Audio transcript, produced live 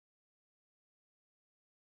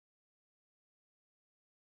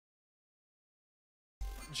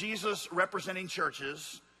Jesus representing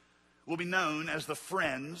churches will be known as the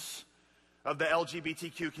friends of the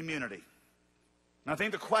LGBTQ community. And I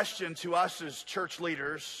think the question to us as church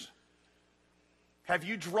leaders, have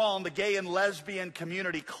you drawn the gay and lesbian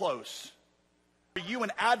community close? Are you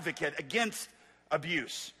an advocate against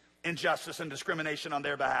abuse, injustice, and discrimination on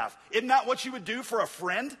their behalf? Isn't that what you would do for a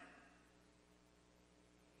friend?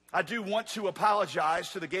 I do want to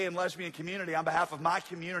apologize to the gay and lesbian community on behalf of my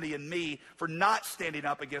community and me for not standing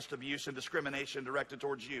up against abuse and discrimination directed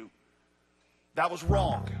towards you. That was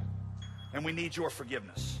wrong, and we need your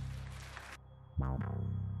forgiveness.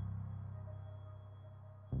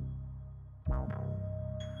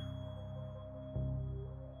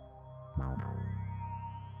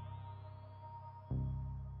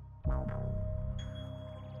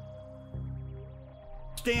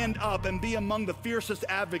 Stand up and be among the fiercest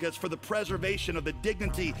advocates for the preservation of the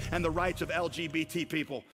dignity and the rights of LGBT people.